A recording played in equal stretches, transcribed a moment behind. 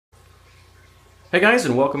Hey guys,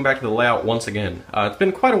 and welcome back to the layout once again. It's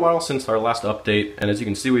been quite a while since our last update, and as you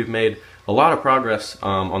can see we've made a lot of progress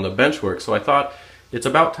on the Benchwork, so I thought it's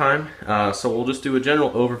about time. So we'll just do a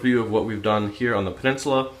general overview of what we've done here on the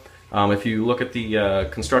peninsula. If you look at the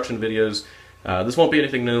construction videos, this won't be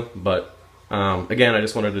anything new, but again I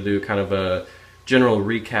just wanted to do kind of a general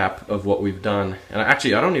recap of what we've done. And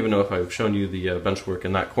actually I don't even know if I've shown you the Benchwork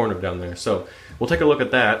in that corner down there, so we'll take a look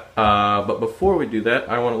at that. But before we do that,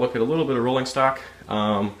 I want to look at a little bit of rolling stock.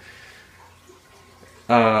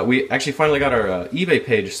 We actually finally got our eBay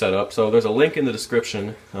page set up, so there's a link in the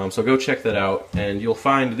description, so go check that out, and you'll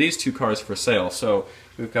find these two cars for sale. So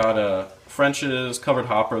we've got a French's covered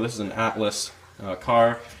hopper. This is an Atlas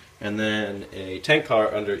car, and then a tank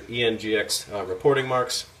car under ENGX reporting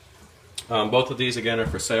marks. Both of these again are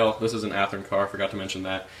for sale. This is an Athearn car, forgot to mention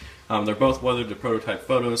that. They're both weathered to prototype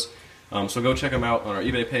photos, so go check them out on our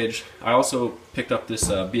eBay page. I also picked up this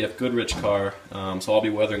BF Goodrich car, so I'll be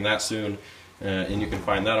weathering that soon, and you can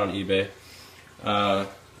find that on eBay. And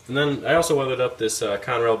then I also weathered up this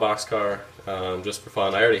Conrail boxcar just for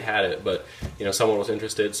fun. I already had it, but you know, someone was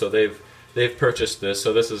interested, so they've purchased this,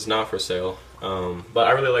 so this is not for sale. But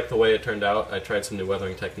I really like the way it turned out. I tried some new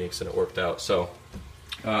weathering techniques and it worked out. So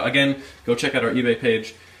again, go check out our eBay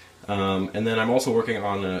page. And then I'm also working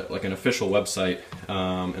on like an official website,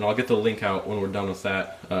 and I'll get the link out when we're done with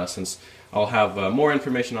that, since I'll have more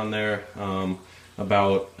information on there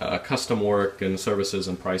about custom work and services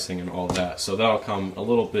and pricing and all that. So that'll come a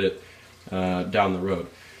little bit down the road.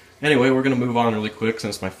 Anyway, we're going to move on really quick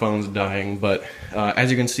since my phone's dying, but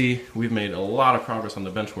as you can see, we've made a lot of progress on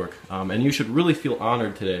the Benchwork, and you should really feel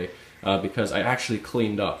honored today because I actually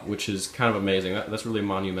cleaned up, which is kind of amazing. That's really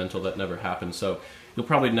monumental. That never happened, so you'll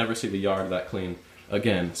probably never see the yard that clean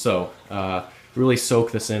again. So really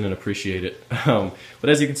soak this in and appreciate it. But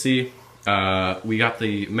as you can see, we got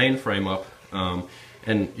the main frame up,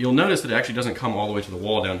 and you'll notice that it actually doesn't come all the way to the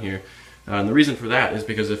wall down here. And the reason for that is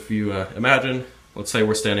because if you imagine, let's say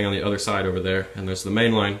we're standing on the other side over there, and there's the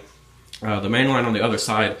main line. The main line on the other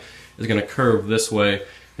side is going to curve this way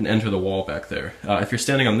and enter the wall back there. If you're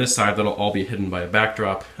standing on this side, that'll all be hidden by a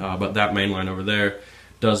backdrop, but that main line over there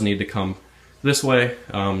does need to come this way,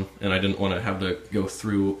 and I didn't want to have to go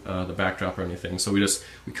through the backdrop or anything, so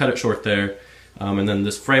we cut it short there, and then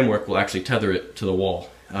this framework will actually tether it to the wall.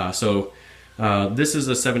 So this is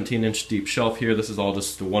a 17-inch deep shelf here. This is all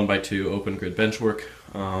just a 1x2 open grid benchwork.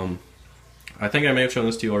 I think I may have shown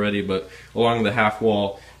this to you already, but along the half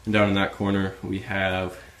wall and down in that corner we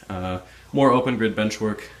have more open grid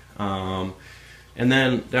benchwork. And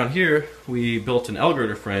then down here we built an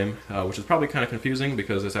L-girder frame, which is probably kind of confusing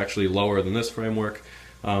because it's actually lower than this framework,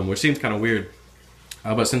 which seems kind of weird.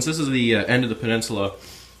 But since this is the end of the peninsula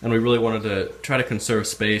and we really wanted to try to conserve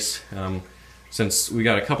space, since we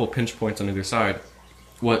got a couple pinch points on either side,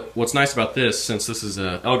 what's nice about this, since this is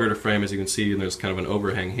an L-girder frame, as you can see, and there's kind of an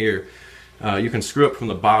overhang here, you can screw it from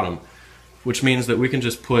the bottom, which means that we can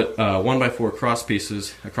just put 1x4 cross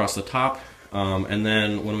pieces across the top, and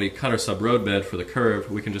then when we cut our sub-road bed for the curve,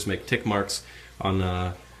 we can just make tick marks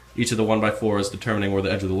on each of the 1x4s, determining where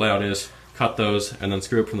the edge of the layout is, cut those, and then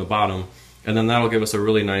screw it from the bottom, and then that'll give us a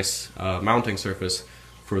really nice mounting surface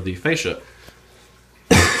for the fascia.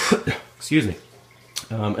 Excuse me.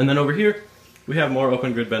 And then over here we have more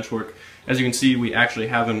open grid benchwork. As you can see, we actually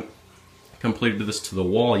haven't completed this to the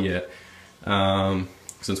wall yet,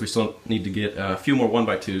 since we still need to get a few more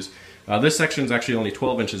 1x2s. This section is actually only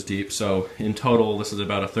 12 inches deep, so in total this is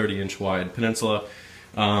about a 30-inch wide peninsula,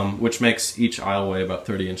 which makes each aisleway about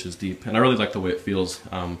 30 inches deep, and I really like the way it feels.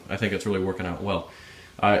 I think it's really working out well.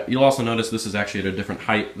 You'll also notice this is actually at a different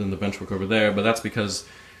height than the benchwork over there, but that's because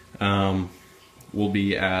we'll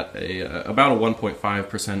be at about a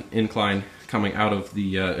 1.5% incline coming out of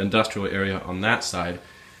the industrial area on that side.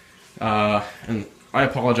 And I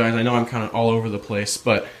apologize, I know I'm kind of all over the place,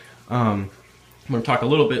 but I'm going to talk a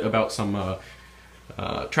little bit about some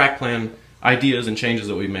track plan ideas and changes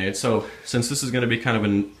that we made. So since this is going to be kind of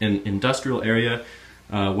an industrial area,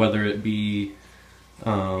 whether it be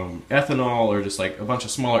ethanol or just like a bunch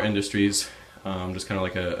of smaller industries, just kind of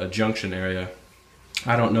like a junction area,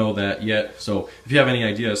 I don't know that yet, so if you have any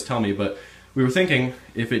ideas, tell me. But we were thinking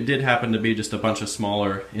if it did happen to be just a bunch of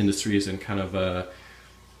smaller industries in kind of a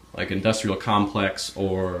like industrial complex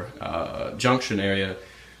or junction area,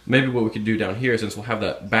 maybe what we could do down here, since we'll have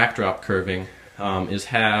that backdrop curving, is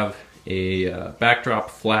have a backdrop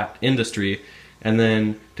flat industry, and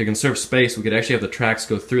then to conserve space we could actually have the tracks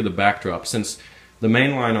go through the backdrop. Since the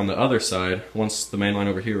main line on the other side, once the main line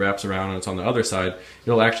over here wraps around and it's on the other side,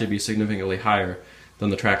 it'll actually be significantly higher than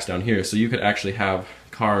the tracks down here. So you could actually have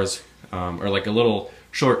cars or like a little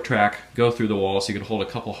short track, go through the wall, so you could hold a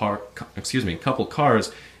couple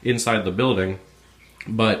cars inside the building,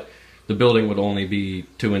 but the building would only be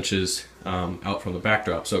 2 inches out from the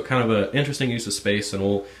backdrop. So kind of an interesting use of space, and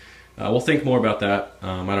we'll think more about that.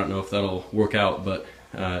 I don't know if that'll work out, but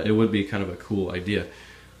it would be kind of a cool idea.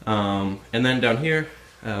 And then down here,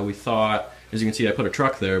 we thought, as you can see, I put a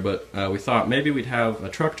truck there, but we thought maybe we'd have a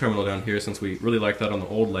truck terminal down here since we really like that on the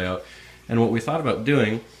old layout. And what we thought about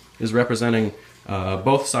doing is representing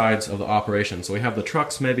both sides of the operation. So we have the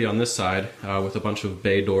trucks maybe on this side with a bunch of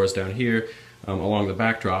bay doors down here along the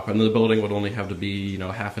backdrop, and the building would only have to be, you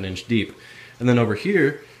know, ½ an inch deep. And then over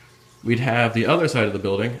here, we'd have the other side of the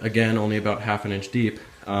building, again, only about ½ an inch deep,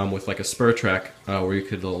 with like a spur track where you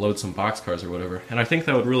could load some boxcars or whatever. And I think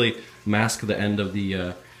that would really mask the end of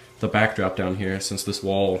the backdrop down here, since this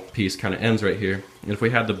wall piece kind of ends right here. And if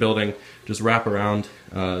we had the building just wrap around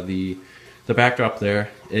the backdrop there,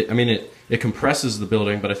 it compresses the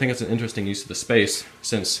building, but I think it's an interesting use of the space,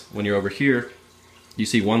 since when you're over here, you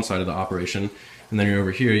see one side of the operation, and then you're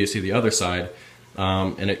over here, you see the other side,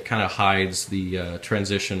 and it kind of hides the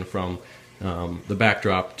transition from the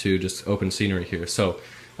backdrop to just open scenery here. So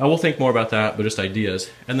we'll think more about that, but just ideas.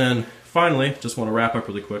 And then finally, just want to wrap up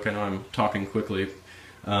really quick. I know I'm talking quickly.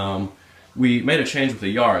 We made a change with the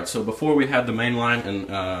yard. So before we had the main line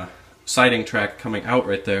and siding track coming out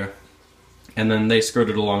right there, and then they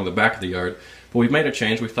skirted along the back of the yard. But we've made a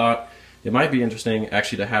change. We thought it might be interesting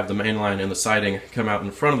actually to have the main line and the siding come out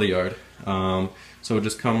in front of the yard. So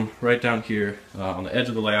just come right down here on the edge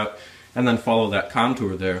of the layout and then follow that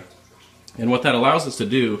contour there. And what that allows us to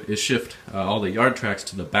do is shift all the yard tracks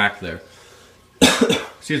to the back there.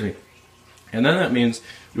 Excuse me. And then that means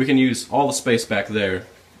we can use all the space back there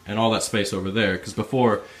and all that space over there, because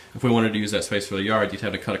before, if we wanted to use that space for the yard, you'd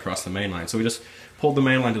have to cut across the main line. So we just pulled the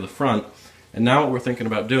main line to the front, and now what we're thinking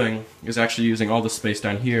about doing is actually using all the space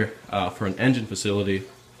down here for an engine facility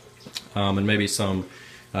and maybe some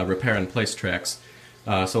repair and place tracks.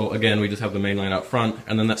 So again, we just have the main line out front,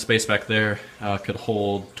 and then that space back there could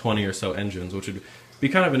hold 20 or so engines, which would be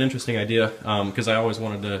kind of an interesting idea, because I always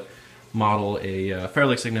wanted to model a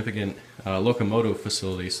fairly significant locomotive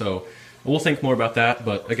facility. So we'll think more about that,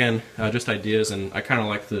 but again, just ideas, and I kind of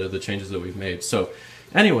like the changes that we've made. So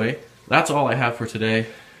anyway, that's all I have for today.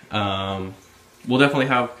 We'll definitely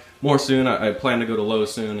have more soon. I plan to go to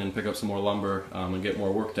Lowe's soon and pick up some more lumber and get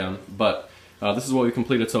more work done, but this is what we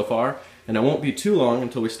completed so far, and it won't be too long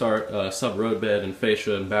until we start sub-road bed and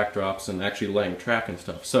fascia and backdrops and actually laying track and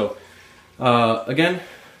stuff. So again,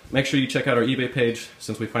 make sure you check out our eBay page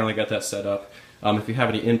since we finally got that set up. If you have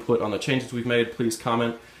any input on the changes we've made, please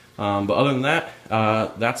comment. But other than that,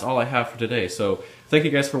 that's all I have for today. So thank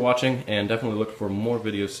you guys for watching, and definitely look for more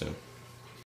videos soon.